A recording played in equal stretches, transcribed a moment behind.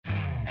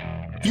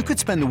You could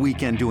spend the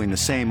weekend doing the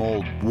same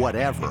old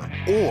whatever,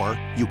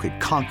 or you could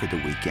conquer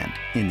the weekend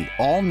in the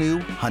all-new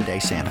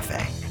Hyundai Santa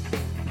Fe.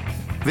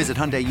 Visit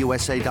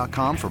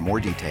HyundaiUSA.com for more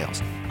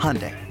details.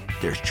 Hyundai,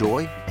 there's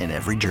joy in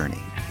every journey.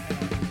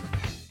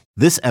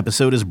 This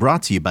episode is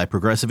brought to you by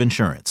Progressive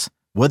Insurance.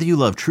 Whether you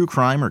love true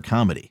crime or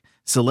comedy,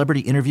 celebrity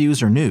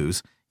interviews or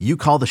news, you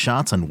call the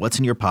shots on what's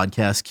in your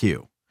podcast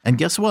queue. And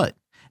guess what?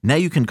 Now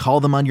you can call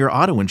them on your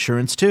auto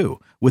insurance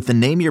too with the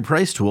Name Your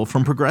Price tool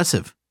from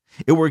Progressive.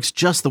 It works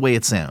just the way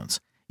it sounds.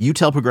 You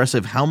tell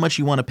Progressive how much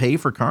you want to pay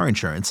for car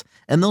insurance,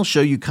 and they'll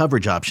show you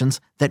coverage options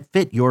that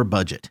fit your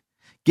budget.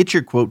 Get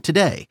your quote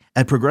today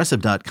at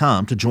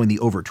Progressive.com to join the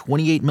over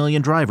 28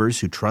 million drivers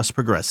who trust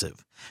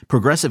Progressive.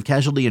 Progressive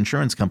Casualty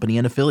Insurance Company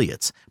and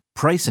Affiliates.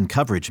 Price and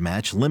coverage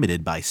match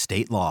limited by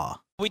state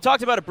law. We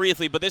talked about it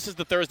briefly, but this is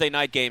the Thursday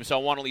night game, so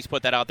I want to at least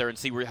put that out there and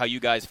see how you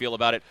guys feel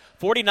about it.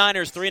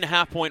 49ers,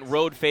 3.5-point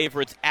road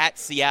favorites at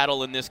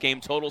Seattle in this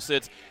game. Total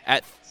sits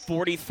at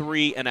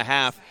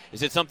 43.5.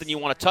 Is it something you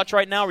want to touch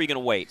right now, or are you going to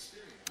wait?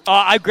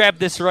 I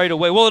grabbed this right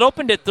away. Well, it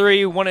opened at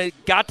 3. When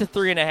it got to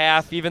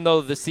 3.5, even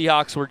though the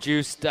Seahawks were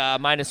juiced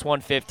minus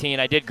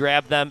 115, I did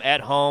grab them at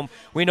home.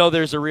 We know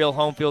there's a real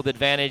home field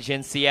advantage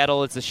in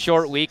Seattle. It's a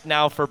short week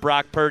now for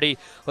Brock Purdy.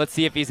 Let's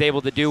see if he's able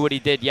to do what he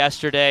did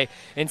yesterday.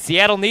 And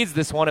Seattle needs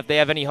this one if they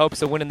have any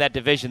hopes of winning that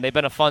division. They've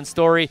been a fun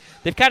story.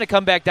 They've kind of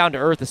come back down to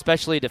earth,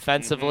 especially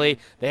defensively.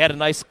 They had a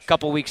nice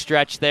couple-week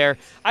stretch there.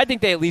 I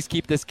think they at least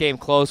keep this game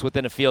close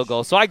within a field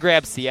goal. So I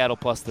grabbed Seattle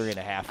plus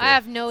 3.5. I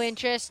have no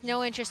interest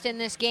in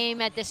this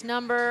game at this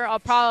number. I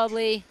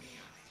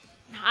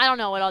don't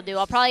know what I'll do.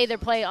 I'll probably either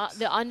play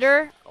the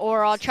under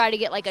or I'll try to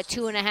get like a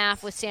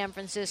 2.5 with San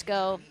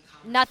Francisco.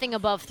 Nothing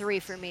above 3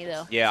 for me,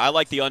 though. Yeah, I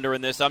like the under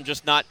in this. I'm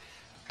just not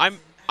 – I'm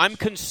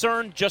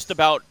concerned just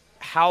about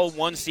how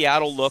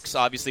Seattle looks.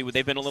 Obviously,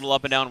 they've been a little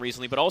up and down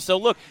recently. But also,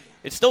 look,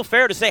 it's still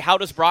fair to say, how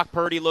does Brock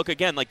Purdy look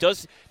again? Like,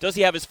 does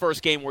he have his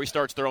first game where he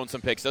starts throwing some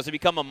picks? Does it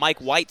become a Mike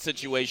White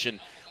situation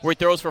where he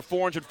throws for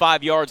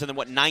 405 yards and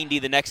then, 90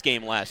 the next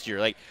game last year?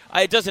 Like,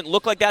 it doesn't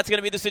look like that's going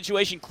to be the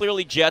situation.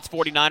 Clearly, Jets,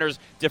 49ers,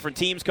 different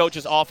teams,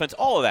 coaches, offense,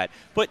 all of that.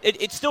 But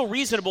it's still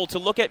reasonable to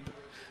look at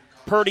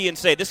Purdy and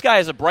say, this guy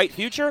has a bright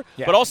future,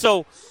 but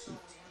also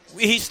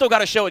he's still got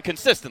to show it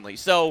consistently.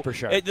 So for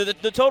sure.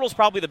 The total's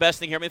probably the best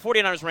thing here. I mean,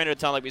 49ers ran out of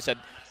town, like we said,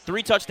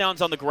 3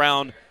 touchdowns on the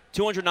ground,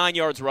 209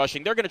 yards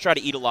rushing. They're going to try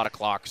to eat a lot of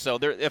clock. So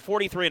they're at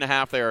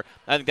 43.5 there.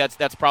 I think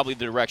that's probably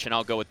the direction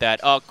I'll go with that.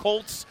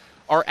 Colts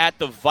are at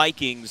the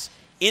Vikings.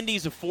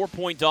 Indy's a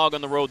 4-point dog on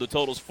the road. The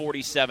total's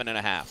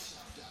 47.5.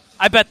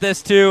 I bet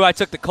this, too. I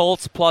took the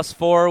Colts plus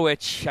 4,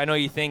 which I know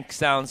you think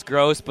sounds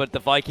gross, but the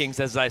Vikings,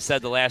 as I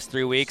said the last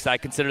 3 weeks, I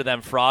consider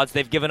them frauds.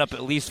 They've given up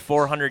at least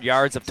 400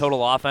 yards of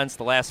total offense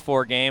the last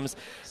 4 games.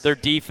 Their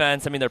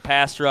defense, their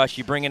pass rush,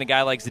 you bring in a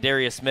guy like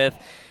Zadarius Smith,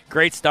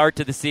 great start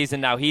to the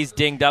season. Now he's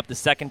dinged up. The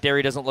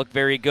secondary doesn't look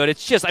very good.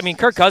 It's just,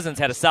 Kirk Cousins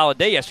had a solid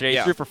day yesterday.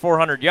 He threw for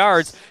 400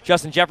 yards.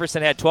 Justin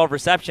Jefferson had 12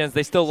 receptions.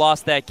 They still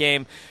lost that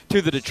game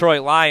to the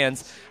Detroit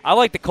Lions. I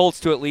like the Colts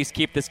to at least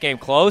keep this game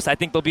close. I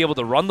think they'll be able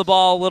to run the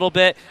ball a little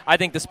bit. I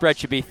think the spread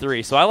should be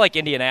 3. So I like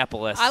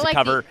Indianapolis to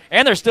cover.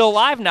 And they're still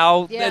alive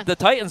now. Yeah. The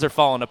Titans are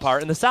falling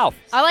apart in the South.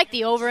 I like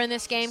the over in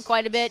this game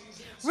quite a bit.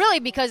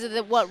 Really because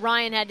of what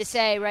Ryan had to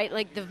say, right?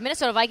 Like the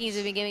Minnesota Vikings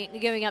have been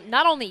giving up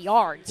not only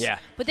yards,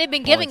 but they've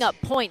been giving up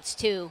points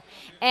too.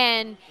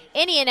 And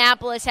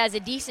Indianapolis has a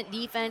decent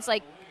defense,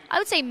 like I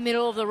would say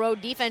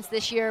middle-of-the-road defense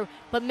this year,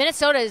 but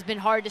Minnesota has been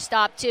hard to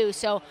stop too.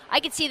 So I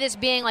could see this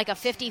being like a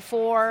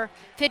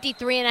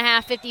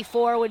 53.5,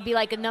 54 would be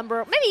like a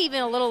number, maybe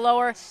even a little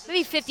lower,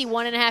 maybe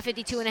 51.5,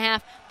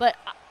 52.5, but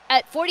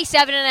at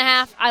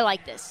 47.5, I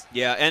like this.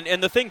 Yeah,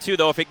 and the thing, too,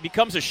 though, if it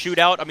becomes a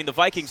shootout, the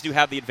Vikings do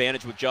have the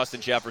advantage with Justin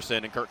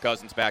Jefferson and Kirk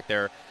Cousins back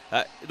there.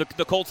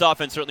 The Colts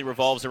offense certainly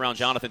revolves around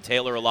Jonathan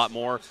Taylor a lot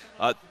more.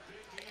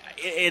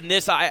 In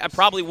this, I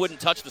probably wouldn't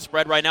touch the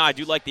spread right now. I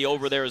do like the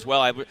over there as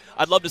well.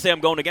 I'd love to say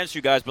I'm going against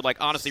you guys, but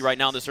honestly, right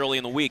now, this early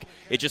in the week,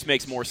 it just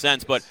makes more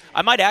sense. But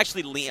I might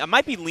actually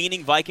be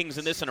leaning Vikings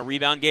in this in a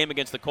rebound game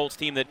against the Colts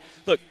team that,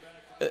 look,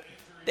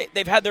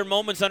 they've had their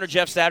moments under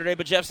Jeff Saturday,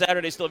 but Jeff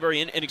Saturday's still a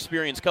very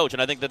inexperienced coach, and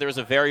I think that there's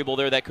a variable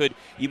there that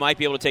you might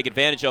be able to take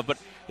advantage of. But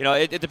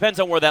it depends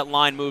on where that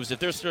line moves. If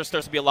there starts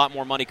to be a lot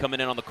more money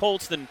coming in on the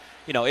Colts, then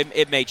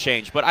it may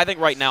change. But I think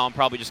right now I'm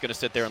probably just going to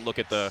sit there and look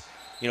at the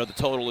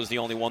total is the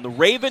only one. The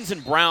Ravens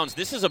and Browns,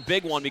 this is a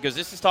big one because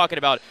this is talking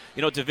about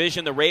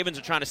division. The Ravens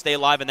are trying to stay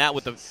alive in that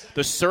with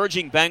the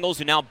surging Bengals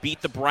who now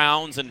beat the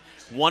Browns and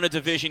won a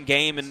division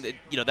game, and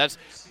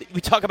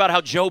we talk about how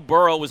Joe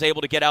Burrow was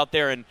able to get out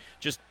there and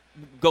just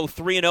go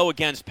 3-0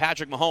 against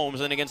Patrick Mahomes,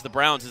 and then against the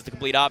Browns is the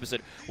complete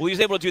opposite. Well, he was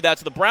able to do that.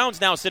 So the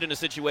Browns now sit in a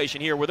situation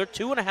here where they're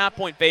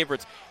 2.5-point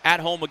favorites at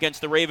home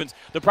against the Ravens.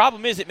 The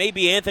problem is it may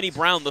be Anthony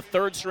Brown, the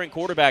third-string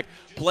quarterback,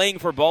 playing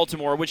for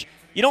Baltimore, which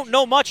you don't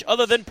know much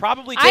other than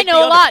probably take I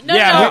know the a lot.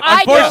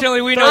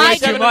 Unfortunately, we know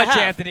too much,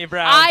 Anthony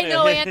Brown. I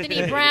know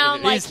Anthony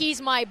Brown like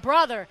he's my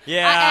brother.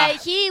 Yeah.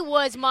 He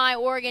was my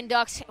Oregon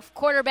Ducks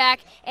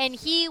quarterback, and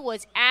he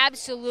was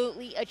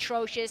absolutely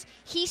atrocious.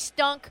 He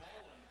stunk.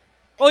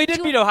 Well, he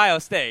did beat Ohio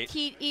State.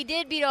 He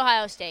did beat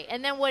Ohio State.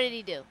 And then what did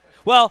he do?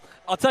 Well,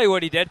 I'll tell you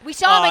what he did. We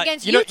saw him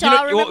against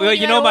Utah.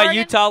 You know my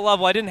Utah love?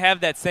 Well, I didn't have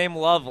that same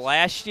love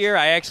last year.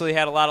 I actually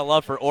had a lot of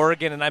love for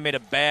Oregon, and I made a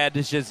bad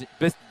decision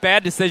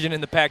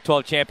in the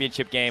Pac-12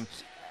 championship game,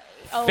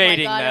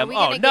 fading them.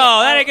 Oh, no,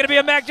 that ain't going to be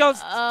a Mac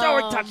Jones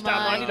throwing touchdown.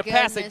 I need a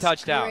passing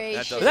touchdown.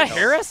 Is that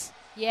Harris?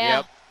 Yeah.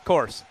 Yep. Of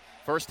course.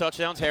 First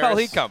touchdown's Harris. Where'd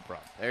he come from?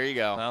 There you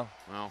go.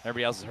 Well,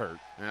 everybody else is hurt.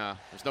 Yeah,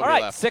 there's All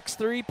nobody right, left.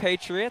 6-3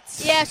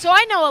 Patriots. Yeah, so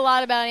I know a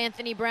lot about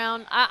Anthony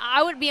Brown.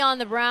 I would be on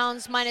the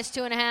Browns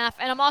 -2.5,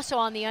 and I'm also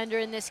on the under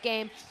in this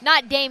game.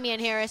 Not Damian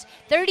Harris.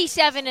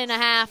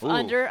 37.5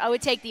 under. I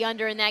would take the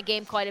under in that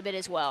game quite a bit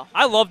as well.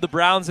 I love the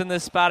Browns in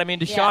this spot. I mean,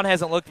 Deshaun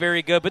hasn't looked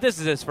very good, but this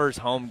is his first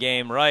home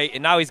game, right?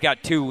 And now he's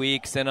got 2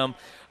 weeks in him.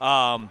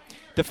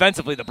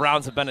 Defensively, the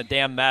Browns have been a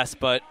damn mess.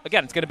 But,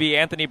 again, it's going to be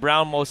Anthony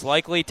Brown most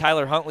likely.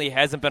 Tyler Huntley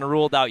hasn't been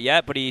ruled out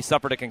yet, but he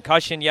suffered a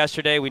concussion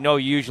yesterday. We know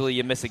usually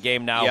you miss a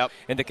game now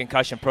in the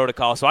concussion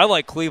protocol. So I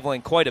like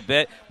Cleveland quite a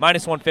bit.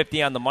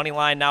 -150 on the money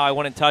line now. I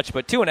wouldn't touch,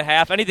 but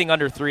 2.5. Anything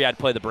under 3, I'd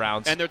play the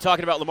Browns. And they're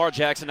talking about Lamar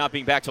Jackson not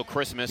being back till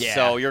Christmas,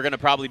 so you're going to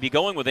probably be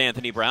going with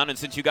Anthony Brown. And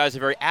since you guys are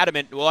very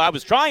adamant, well, I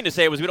was trying to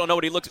say we don't know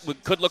what he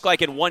could look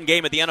like in one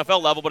game at the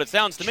NFL level, but it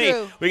sounds to me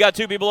we got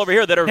 2 people over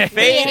here that are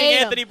fading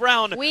Anthony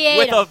Brown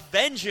with a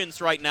vengeance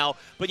right now.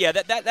 But, yeah,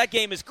 that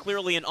game is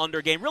clearly an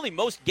under game. Really,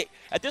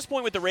 at this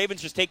point with the Ravens,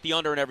 just take the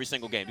under in every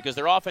single game because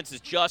their offense is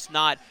just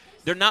not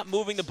 – they're not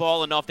moving the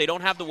ball enough. They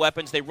don't have the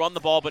weapons. They run the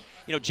ball. But,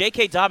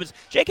 J.K. Dobbins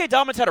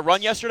had a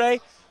run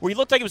yesterday where he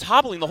looked like he was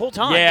hobbling the whole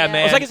time. Yeah,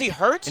 man. I was like, is he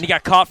hurt? And he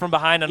got caught from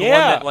behind on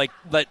one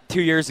that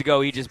 2 years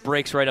ago he just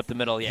breaks right up the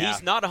middle. Yeah.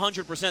 He's not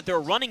 100%. They're a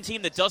running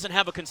team that doesn't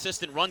have a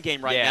consistent run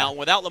game right now. And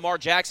without Lamar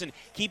Jackson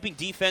keeping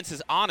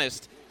defenses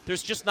honest,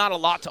 there's just not a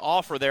lot to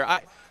offer there.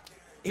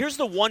 Here's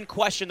the one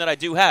question that I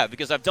do have,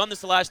 because I've done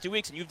this the last 2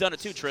 weeks, and you've done it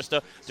too,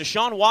 Trista.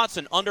 Deshaun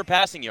Watson under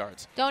passing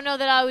yards. Don't know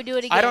that I would do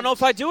it again. I don't know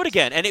if I'd do it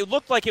again. And it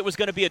looked like it was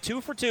going to be a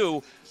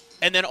 2-for-2,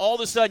 and then all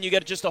of a sudden you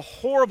get just a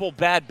horrible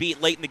bad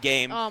beat late in the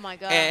game. Oh, my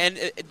God. And,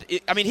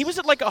 he was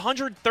at like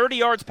 130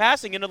 yards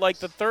passing into like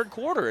the third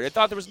quarter. I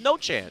thought there was no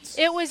chance.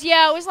 It was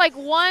like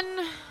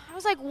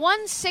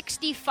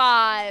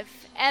 165,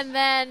 and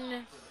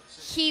then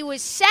he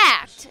was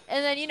sacked.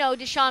 And then,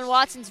 Deshaun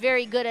Watson's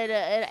very good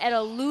at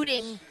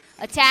eluding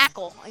a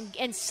tackle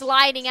and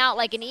sliding out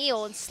like an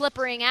eel and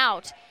slippering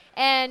out.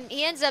 And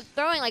he ends up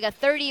throwing like a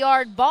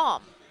 30-yard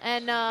bomb.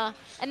 And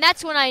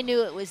that's when I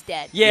knew it was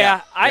dead.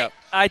 Yeah.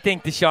 I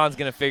think Deshaun's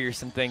going to figure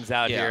some things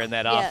out here in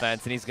that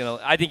offense, and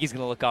I think he's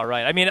going to look all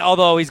right. I mean,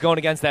 although he's going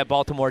against that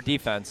Baltimore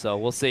defense, so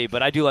we'll see.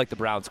 But I do like the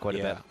Browns quite a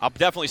bit. I'll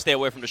definitely stay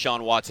away from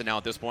Deshaun Watson now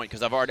at this point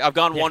because I've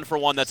gone 1 for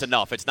 1. That's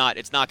enough. It's not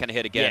going to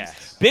hit again. Yeah.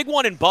 Big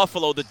one in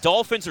Buffalo. The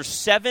Dolphins are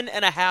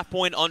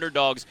 7.5-point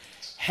underdogs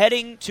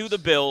heading to the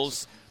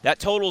Bills. That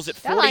totals at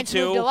 42. That line's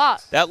moved a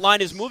lot. That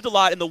line has moved a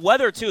lot. And the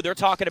weather, too. They're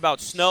talking about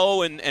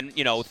snow and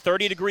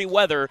 30-degree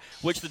weather,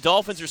 which the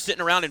Dolphins are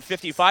sitting around in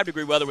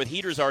 55-degree weather with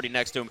heaters already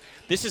next to them.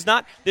 This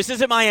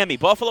isn't Miami.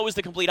 Buffalo is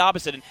the complete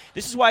opposite. And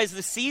this is why as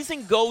the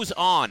season goes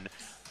on,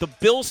 the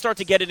Bills start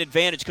to get an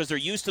advantage because they're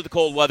used to the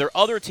cold weather.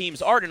 Other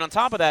teams aren't. And on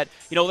top of that,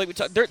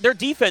 their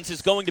defense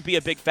is going to be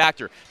a big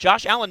factor.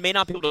 Josh Allen may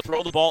not be able to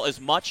throw the ball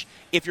as much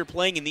if you're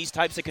playing in these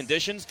types of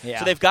conditions. Yeah.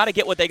 So they've got to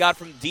get what they got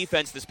from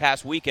defense this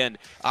past weekend.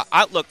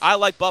 I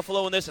like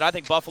Buffalo in this, and I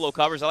think Buffalo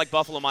covers. I like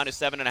Buffalo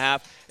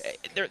 -7.5.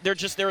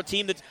 They're a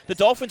team that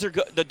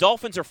the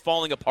Dolphins are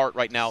falling apart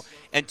right now,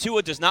 and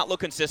Tua does not look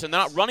consistent. They're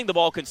not running the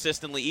ball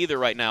consistently either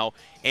right now.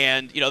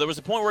 And there was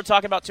a point where we're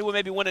talking about Tua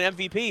maybe winning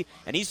MVP,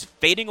 and he's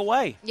fading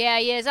away. Yeah,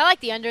 he is. I like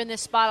the under in this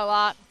spot a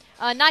lot,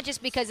 not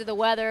just because of the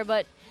weather,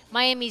 but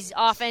Miami's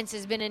offense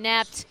has been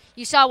inept.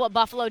 You saw what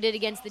Buffalo did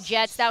against the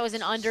Jets. That was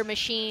an under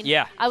machine.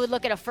 Yeah. I would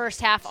look at a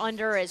first half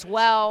under as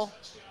well.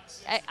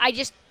 I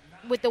just,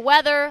 with the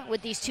weather,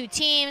 with these two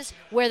teams,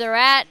 where they're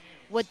at,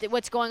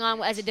 what's going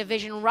on as a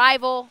division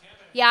rival,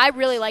 I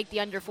really like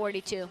the under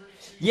 42.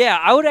 Yeah,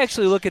 I would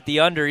actually look at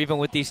the under even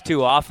with these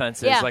two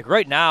offenses. Yeah. Like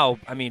right now,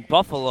 I mean,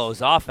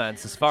 Buffalo's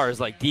offense, as far as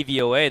like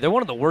DVOA, they're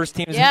one of the worst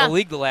teams in the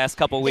league the last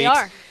couple of weeks. They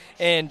are.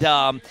 And,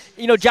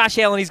 Josh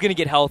Allen, he's going to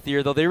get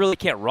healthier, though they really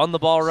can't run the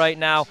ball right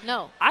now.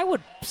 No. I'm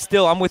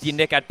with you,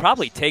 Nick. I'd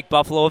probably take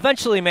Buffalo.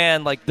 Eventually,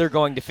 man, they're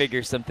going to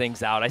figure some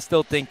things out. I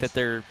still think that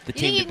they're the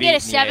team to beat in the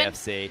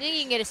AFC. You think you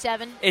can get a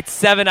 7? It's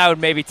 7. I would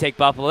maybe take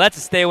Buffalo. That's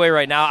a stay away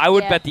right now. I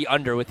would bet the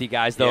under with you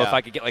guys, though, if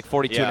I could get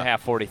 42.5,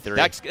 43.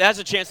 That's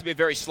a chance to be a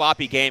very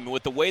sloppy game. And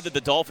with the way that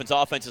the Dolphins'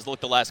 offense has looked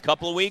the last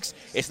couple of weeks,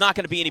 it's not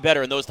going to be any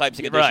better in those types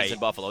of conditions in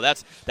Buffalo.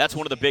 That's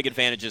one of the big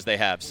advantages they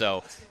have.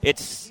 So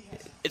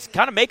it's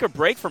kind of make or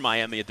break for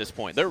Miami at this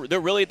point. They're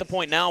really at the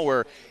point now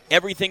where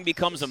everything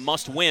becomes a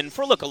must-win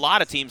for, a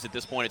lot of teams at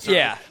this point.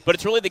 But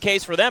it's really the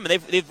case for them,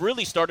 and they've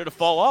really started to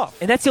fall off.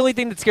 And that's the only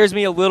thing that scares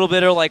me a little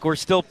bit, or we're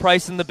still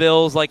pricing the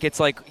Bills it's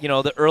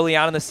the early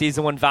on in the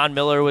season when Von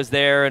Miller was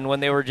there and when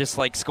they were just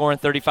scoring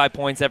 35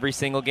 points every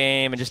single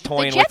game and just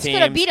toying with teams. The Jets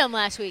could have beat them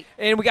last week.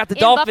 And we got the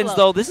Dolphins,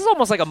 Buffalo. though. This is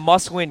almost like a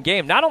must-win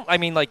game.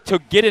 To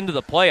get into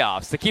the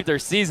playoffs, to keep their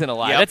season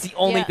alive. Yep. That's the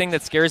only thing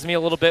that scares me a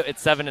little bit.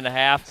 It's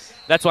 7.5.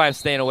 That's why I'm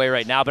staying away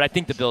right now, but I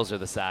think the Bills are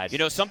the side.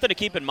 Something to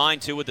keep in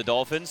mind, too, with the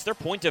Dolphins, their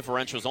point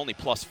differential is only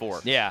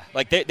 +4. Yeah.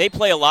 They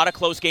play a lot of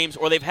close games,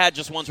 or they've had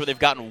just ones where they've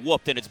gotten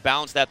whooped, and it's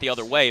balanced that the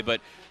other way.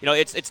 But,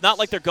 it's not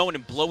like they're going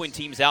and blowing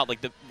teams out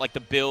like the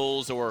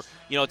Bills or,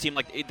 a team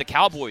like the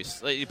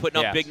Cowboys,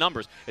 putting up big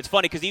numbers. It's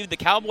funny because even the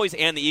Cowboys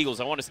and the Eagles,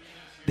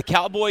 the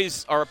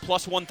Cowboys are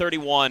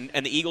 +131,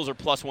 and the Eagles are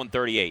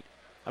 +138.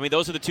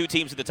 Those are the two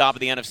teams at the top of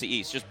the NFC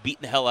East, just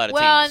beating the hell out of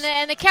teams. Well,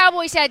 and the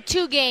Cowboys had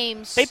 2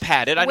 games. They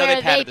padded. I know they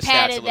padded the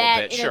stats a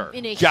little bit.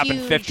 In a dropping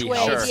huge 50. way.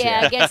 Sure.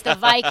 Yeah, against the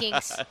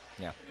Vikings.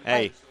 Yeah.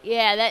 Hey.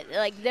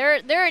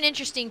 They're an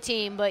interesting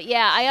team, but you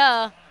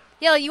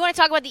want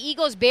to talk about the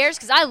Eagles Bears,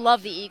 because I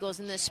love the Eagles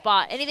in this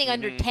spot. Anything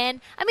under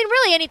 10.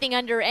 Really anything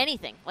under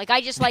anything.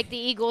 I just like the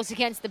Eagles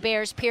against the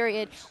Bears.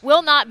 Period.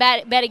 Will not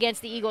bet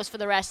against the Eagles for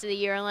the rest of the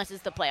year unless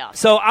it's the playoffs.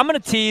 So I'm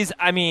going to tease.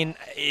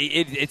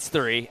 It's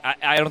 3.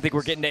 I don't think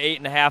we're getting to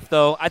 8.5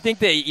 though. I think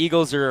the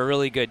Eagles are a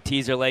really good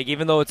teaser leg,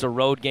 even though it's a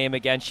road game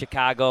against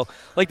Chicago.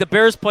 The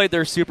Bears played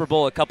their Super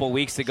Bowl a couple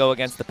weeks ago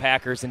against the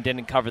Packers and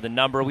didn't cover the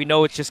number. We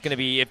know it's just going to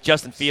be, if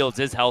Justin Fields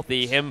is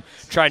healthy, him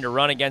trying to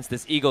run against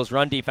this Eagles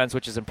run defense,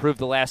 which has improved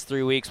the last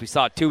 3 weeks. We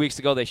saw it 2 weeks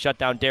ago. They shut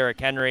down Derrick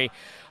Henry.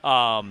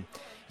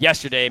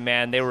 Yesterday,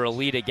 man, they were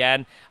elite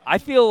again. I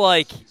feel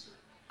like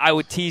I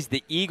would tease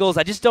the Eagles.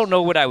 I just don't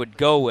know what I would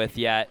go with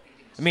yet.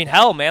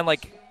 Hell, man,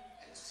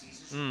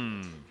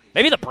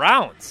 maybe the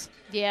Browns.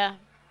 Yeah.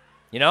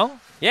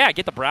 Yeah,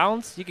 get the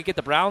Browns. You could get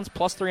the Browns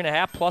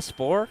 +3.5,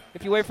 +4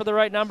 if you wait for the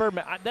right number.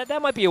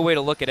 That might be a way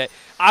to look at it.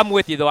 I'm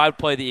with you, though. I would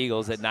play the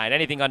Eagles at 9.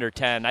 Anything under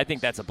 10, I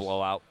think that's a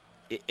blowout.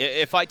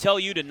 If I tell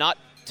you to not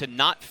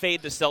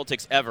fade the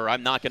Celtics ever,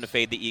 I'm not going to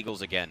fade the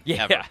Eagles again.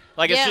 Yeah. Ever.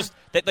 It's just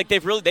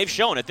they've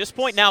shown at this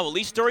point now, at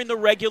least during the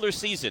regular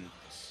season,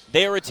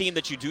 they are a team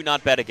that you do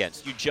not bet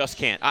against. You just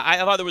can't. I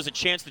thought there was a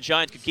chance the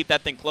Giants could keep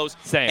that thing close.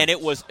 Same. And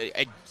it was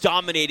a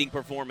dominating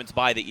performance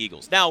by the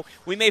Eagles. Now,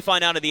 we may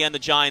find out at the end the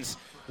Giants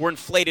were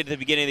inflated at the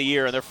beginning of the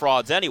year and they're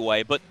frauds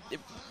anyway, but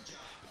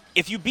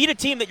if you beat a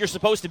team that you're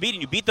supposed to beat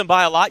and you beat them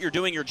by a lot, you're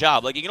doing your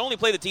job. You can only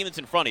play the team that's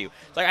in front of you.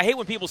 I hate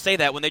when people say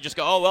that when they just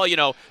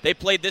go, they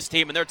played this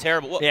team and they're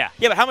terrible. Well, yeah,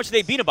 but how much did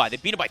they beat them by? They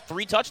beat them by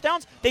 3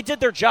 touchdowns? They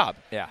did their job.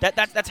 Yeah.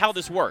 That's how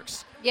this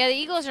works. Yeah, the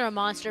Eagles are a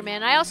monster,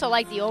 man. I also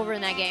like the over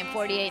in that game,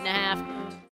 48.5.